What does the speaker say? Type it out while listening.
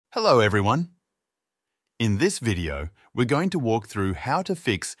Hello everyone! In this video, we're going to walk through how to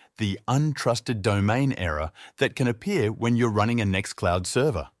fix the untrusted domain error that can appear when you're running a Nextcloud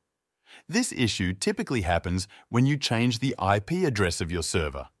server. This issue typically happens when you change the IP address of your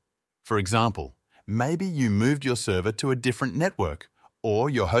server. For example, maybe you moved your server to a different network, or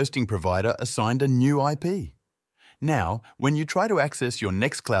your hosting provider assigned a new IP. Now, when you try to access your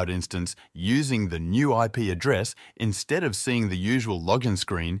Nextcloud instance using the new IP address, instead of seeing the usual login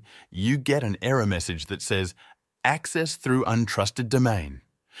screen, you get an error message that says, "Access through untrusted domain,"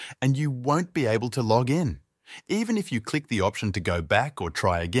 and you won't be able to log in. Even if you click the option to go back or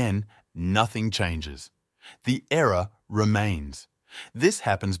try again, nothing changes. The error remains. This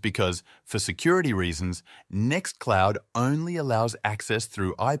happens because, for security reasons, Nextcloud only allows access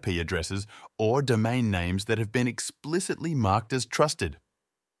through IP addresses or domain names that have been explicitly marked as trusted.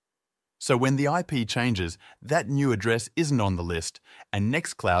 So when the IP changes, that new address isn't on the list, and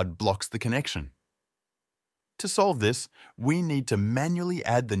Nextcloud blocks the connection. To solve this, we need to manually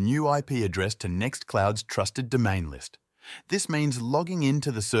add the new IP address to Nextcloud's trusted domain list. This means logging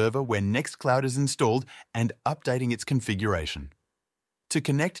into the server where Nextcloud is installed and updating its configuration. To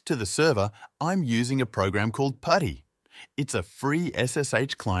connect to the server, I'm using a program called PuTTY. It's a free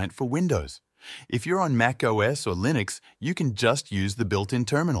SSH client for Windows. If you're on Mac OS or Linux, you can just use the built-in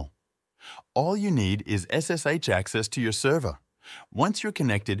terminal. All you need is SSH access to your server. Once you're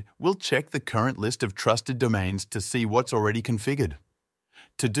connected, we'll check the current list of trusted domains to see what's already configured.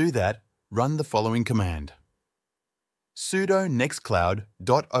 To do that, run the following command: sudo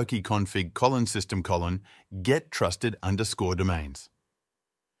nextcloud.okconfig:/system:get_trusted_domains.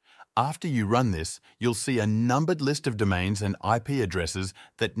 After you run this, you'll see a numbered list of domains and IP addresses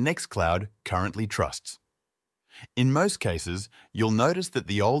that Nextcloud currently trusts. In most cases, you'll notice that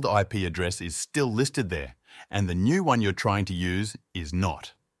the old IP address is still listed there, and the new one you're trying to use is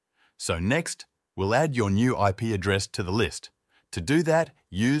not. So next, we'll add your new IP address to the list. To do that,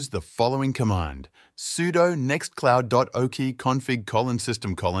 use the following command: sudo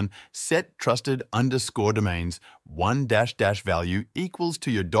nextcloud.okconfig:/system:set_trusted_domains --value equals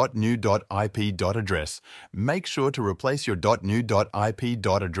to your .new.ip.address. Make sure to replace your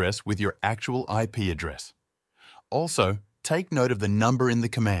 .new.ip.address with your actual IP address. Also, take note of the number in the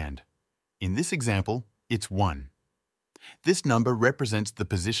command. In this example, it's 1. This number represents the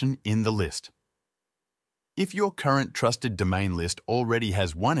position in the list. If your current trusted domain list already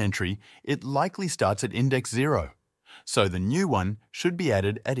has one entry, it likely starts at index 0. So the new one should be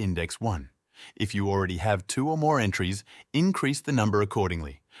added at index 1. If you already have 2 or more entries, increase the number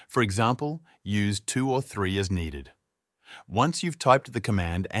accordingly. For example, use 2 or 3 as needed. Once you've typed the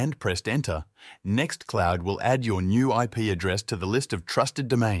command and pressed enter, Nextcloud will add your new IP address to the list of trusted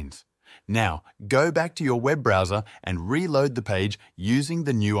domains. Now, go back to your web browser and reload the page using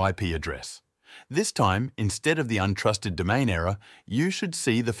the new IP address. This time, instead of the untrusted domain error, you should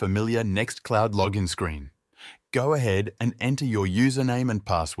see the familiar Nextcloud login screen. Go ahead and enter your username and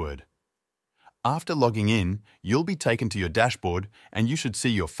password. After logging in, you'll be taken to your dashboard and you should see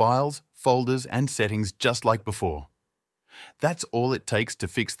your files, folders, and settings just like before. That's all it takes to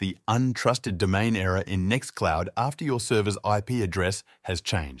fix the untrusted domain error in Nextcloud after your server's IP address has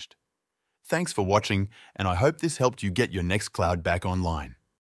changed. Thanks for watching, and I hope this helped you get your Nextcloud back online.